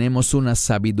cuando tenemos una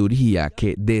sabiduría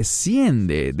que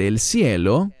desciende del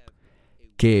cielo,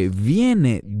 que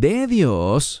viene de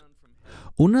Dios,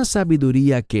 una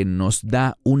sabiduría que nos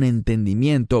da un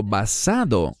entendimiento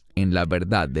basado en la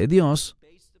verdad de Dios,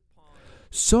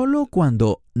 solo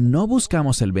cuando no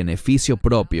buscamos el beneficio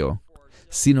propio,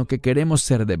 sino que queremos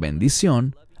ser de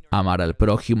bendición, amar al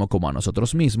prójimo como a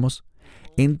nosotros mismos,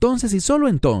 entonces y solo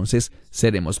entonces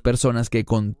seremos personas que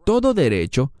con todo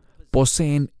derecho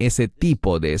poseen ese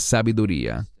tipo de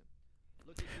sabiduría.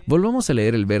 Volvamos a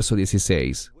leer el verso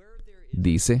 16.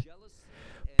 Dice,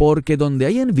 porque donde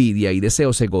hay envidia y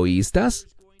deseos egoístas,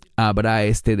 habrá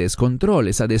este descontrol,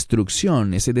 esa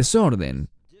destrucción, ese desorden.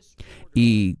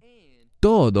 Y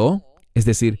todo, es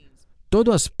decir,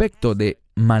 todo aspecto de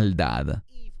maldad.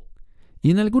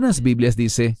 Y en algunas Biblias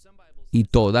dice, y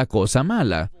toda cosa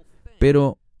mala.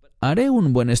 Pero haré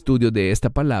un buen estudio de esta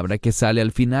palabra que sale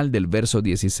al final del verso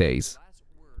 16.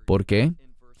 ¿Por qué?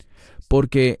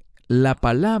 Porque la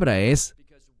palabra es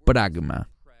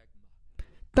pragma.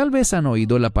 Tal vez han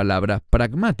oído la palabra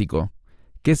pragmático,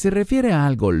 que se refiere a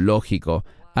algo lógico,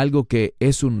 algo que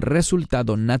es un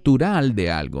resultado natural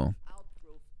de algo.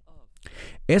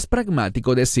 Es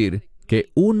pragmático decir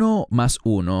que 1 más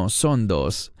 1 son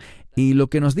 2, y lo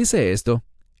que nos dice esto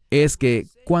es que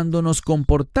cuando nos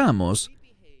comportamos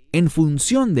en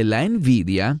función de la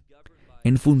envidia,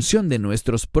 en función de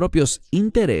nuestros propios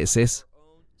intereses,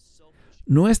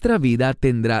 nuestra vida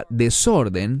tendrá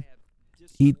desorden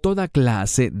y toda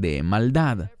clase de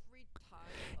maldad.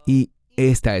 Y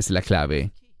esta es la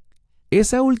clave.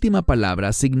 Esa última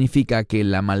palabra significa que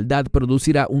la maldad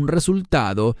producirá un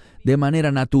resultado de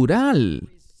manera natural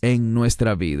en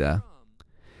nuestra vida.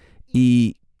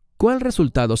 ¿Y cuál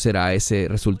resultado será ese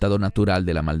resultado natural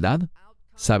de la maldad?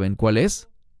 ¿Saben cuál es?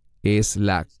 Es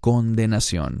la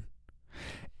condenación.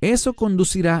 Eso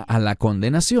conducirá a la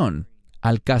condenación,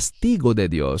 al castigo de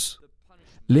Dios.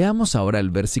 Leamos ahora el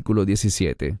versículo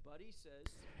 17.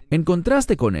 En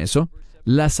contraste con eso,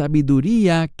 la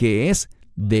sabiduría que es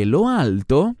de lo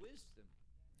alto,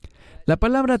 la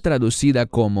palabra traducida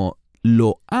como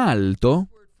lo alto,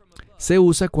 se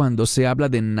usa cuando se habla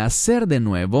de nacer de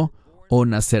nuevo o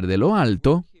nacer de lo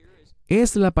alto,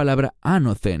 es la palabra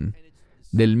anothen,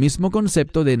 del mismo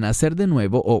concepto de nacer de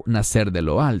nuevo o nacer de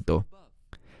lo alto.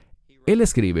 Él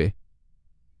escribe,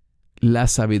 la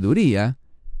sabiduría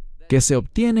que se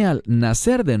obtiene al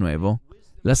nacer de nuevo,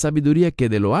 la sabiduría que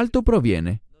de lo alto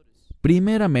proviene,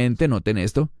 primeramente, noten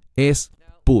esto, es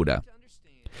pura.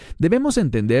 Debemos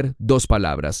entender dos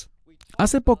palabras.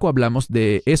 Hace poco hablamos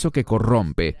de eso que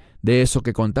corrompe, de eso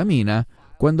que contamina,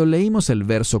 cuando leímos el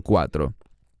verso 4.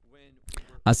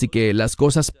 Así que las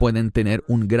cosas pueden tener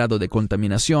un grado de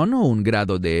contaminación o un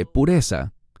grado de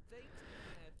pureza.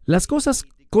 Las cosas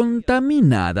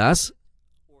contaminadas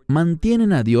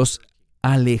mantienen a Dios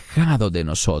alejado de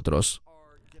nosotros,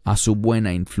 a su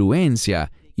buena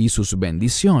influencia y sus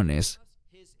bendiciones.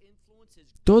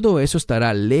 Todo eso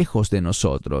estará lejos de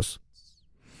nosotros.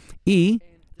 Y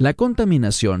la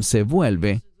contaminación se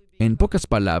vuelve, en pocas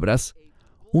palabras,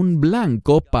 un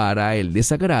blanco para el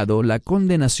desagrado, la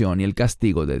condenación y el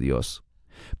castigo de Dios.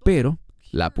 Pero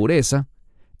la pureza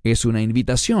es una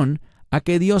invitación a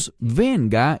que Dios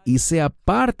venga y sea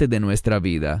parte de nuestra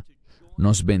vida,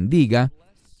 nos bendiga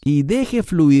y deje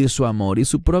fluir su amor y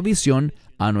su provisión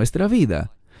a nuestra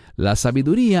vida. La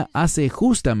sabiduría hace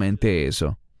justamente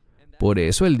eso. Por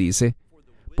eso Él dice,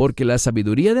 Porque la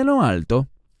sabiduría de lo alto,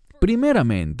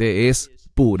 primeramente, es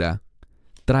pura.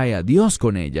 Trae a Dios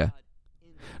con ella.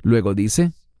 Luego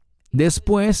dice,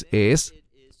 después es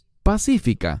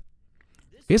pacífica.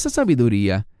 Esa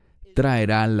sabiduría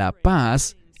traerá la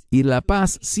paz, y la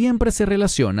paz siempre se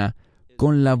relaciona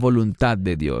con la voluntad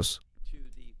de Dios.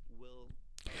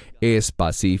 Es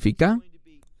pacífica,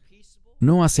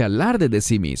 no hace alarde de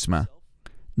sí misma,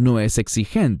 no es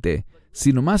exigente,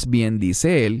 sino más bien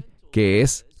dice él que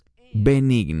es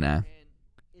benigna.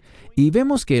 Y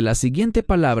vemos que la siguiente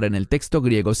palabra en el texto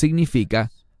griego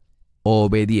significa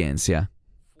obediencia.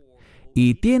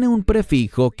 Y tiene un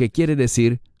prefijo que quiere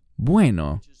decir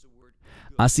bueno.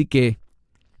 Así que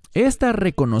esta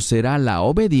reconocerá la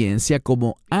obediencia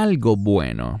como algo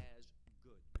bueno.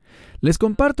 Les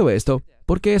comparto esto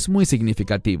porque es muy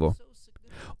significativo.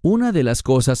 Una de las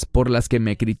cosas por las que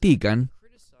me critican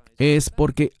es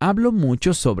porque hablo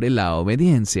mucho sobre la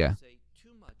obediencia.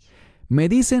 Me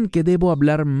dicen que debo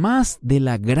hablar más de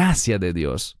la gracia de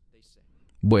Dios.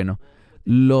 Bueno,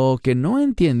 lo que no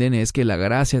entienden es que la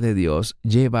gracia de Dios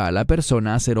lleva a la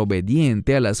persona a ser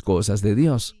obediente a las cosas de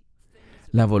Dios,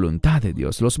 la voluntad de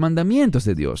Dios, los mandamientos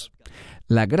de Dios.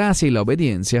 La gracia y la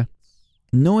obediencia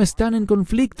no están en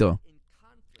conflicto.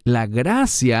 La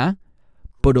gracia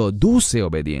produce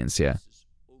obediencia.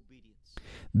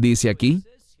 Dice aquí,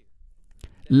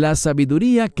 la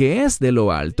sabiduría que es de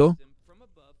lo alto,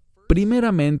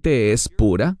 primeramente es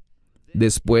pura,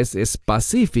 después es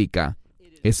pacífica,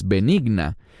 es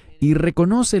benigna y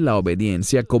reconoce la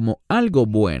obediencia como algo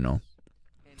bueno.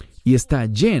 Y está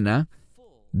llena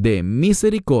de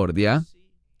misericordia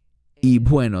y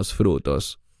buenos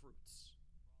frutos.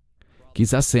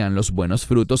 Quizás sean los buenos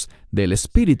frutos del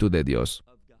Espíritu de Dios.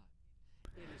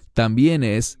 También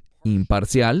es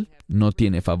imparcial, no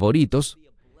tiene favoritos,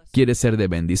 quiere ser de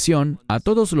bendición, a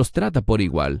todos los trata por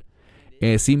igual.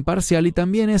 Es imparcial y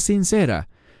también es sincera,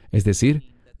 es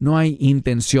decir, no hay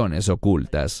intenciones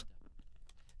ocultas.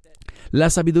 La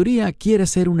sabiduría quiere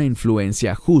ser una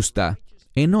influencia justa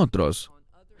en otros.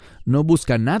 No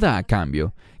busca nada a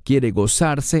cambio, quiere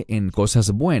gozarse en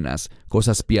cosas buenas,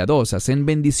 cosas piadosas, en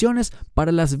bendiciones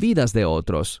para las vidas de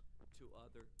otros.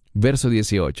 Verso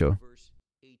 18.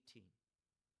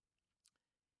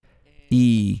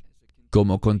 Y,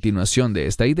 como continuación de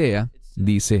esta idea,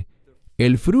 dice,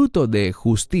 el fruto de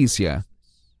justicia.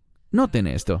 Noten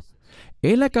esto.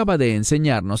 Él acaba de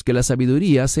enseñarnos que la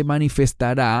sabiduría se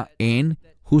manifestará en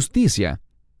justicia.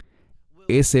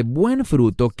 Ese buen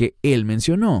fruto que él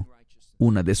mencionó.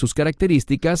 Una de sus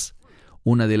características,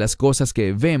 una de las cosas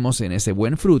que vemos en ese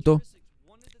buen fruto,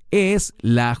 es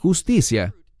la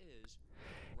justicia.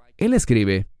 Él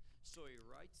escribe,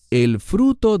 el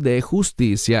fruto de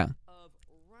justicia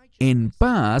en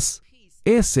paz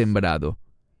es sembrado.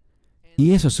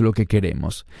 Y eso es lo que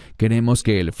queremos. Queremos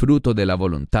que el fruto de la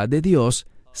voluntad de Dios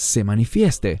se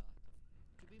manifieste.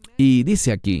 Y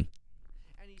dice aquí,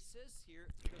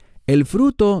 el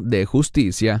fruto de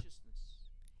justicia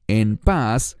en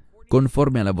paz,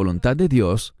 conforme a la voluntad de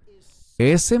Dios,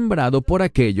 es sembrado por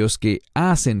aquellos que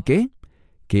hacen ¿qué?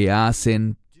 Que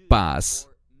hacen paz.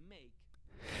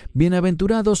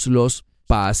 Bienaventurados los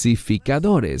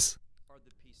pacificadores.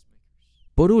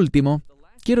 Por último,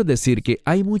 quiero decir que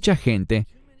hay mucha gente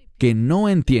que no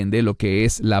entiende lo que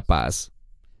es la paz.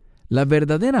 La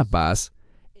verdadera paz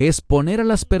es poner a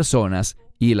las personas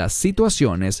y las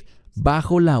situaciones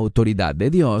bajo la autoridad de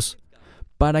Dios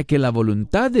para que la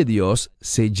voluntad de Dios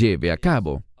se lleve a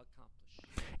cabo.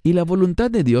 Y la voluntad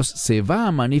de Dios se va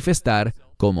a manifestar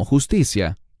como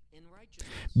justicia.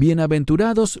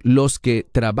 Bienaventurados los que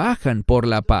trabajan por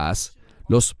la paz,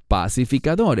 los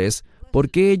pacificadores,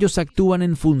 porque ellos actúan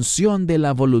en función de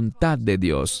la voluntad de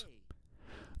Dios.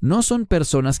 No son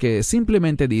personas que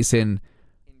simplemente dicen,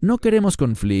 no queremos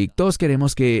conflictos,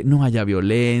 queremos que no haya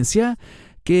violencia,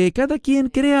 que cada quien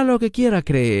crea lo que quiera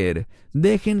creer,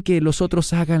 dejen que los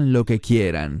otros hagan lo que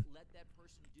quieran.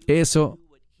 Eso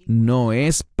no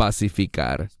es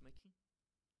pacificar.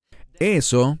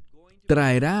 Eso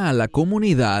traerá a la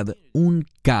comunidad un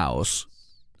caos,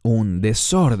 un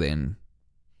desorden.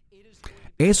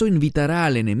 Eso invitará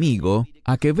al enemigo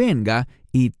a que venga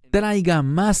y traiga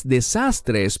más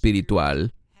desastre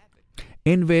espiritual,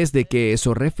 en vez de que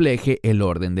eso refleje el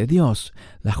orden de Dios,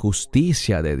 la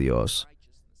justicia de Dios,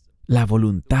 la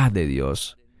voluntad de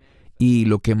Dios y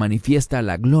lo que manifiesta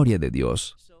la gloria de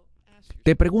Dios.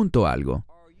 Te pregunto algo.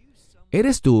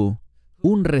 ¿Eres tú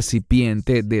un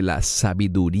recipiente de la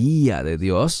sabiduría de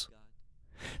Dios?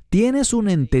 ¿Tienes un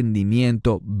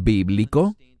entendimiento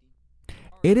bíblico?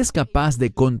 ¿Eres capaz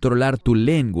de controlar tu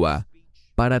lengua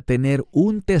para tener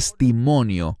un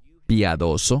testimonio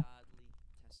piadoso?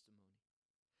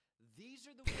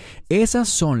 Esas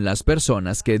son las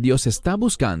personas que Dios está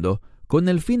buscando con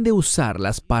el fin de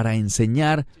usarlas para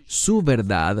enseñar su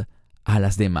verdad a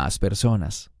las demás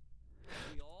personas.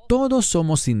 Todos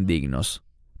somos indignos,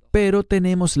 pero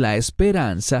tenemos la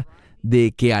esperanza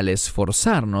de que al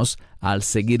esforzarnos, al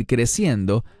seguir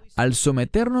creciendo, al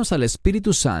someternos al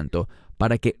Espíritu Santo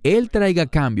para que Él traiga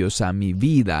cambios a mi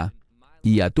vida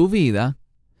y a tu vida,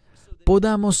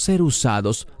 podamos ser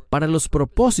usados para los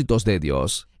propósitos de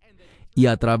Dios. Y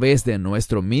a través de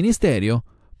nuestro ministerio,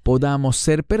 podamos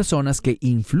ser personas que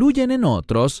influyen en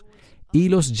otros y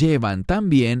los llevan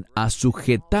también a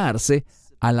sujetarse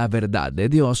a la verdad de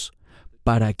Dios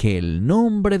para que el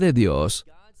nombre de Dios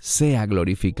sea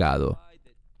glorificado,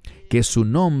 que su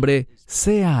nombre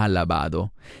sea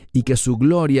alabado y que su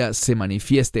gloria se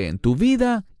manifieste en tu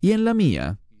vida y en la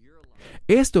mía.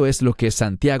 Esto es lo que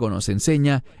Santiago nos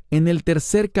enseña en el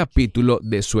 3er capítulo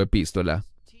de su epístola.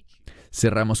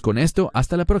 Cerramos con esto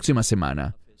hasta la próxima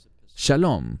semana.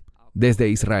 Shalom desde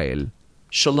Israel.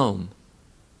 Shalom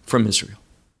from Israel.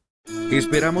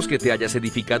 Esperamos que te hayas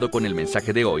edificado con el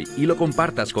mensaje de hoy y lo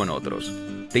compartas con otros.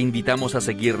 Te invitamos a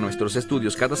seguir nuestros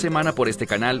estudios cada semana por este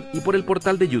canal y por el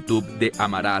portal de YouTube de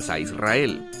Amarás a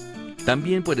Israel.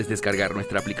 También puedes descargar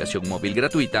nuestra aplicación móvil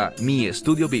gratuita, Mi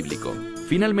Estudio Bíblico.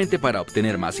 Finalmente, para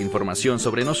obtener más información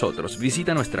sobre nosotros,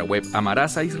 visita nuestra web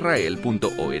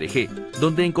amarasaisrael.org,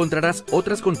 donde encontrarás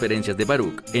otras conferencias de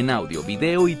Baruch en audio,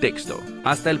 video y texto.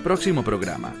 Hasta el próximo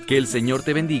programa. Que el Señor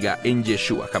te bendiga en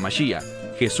Yeshua HaMashiach,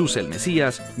 Jesús el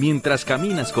Mesías, mientras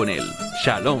caminas con Él.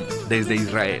 Shalom desde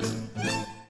Israel.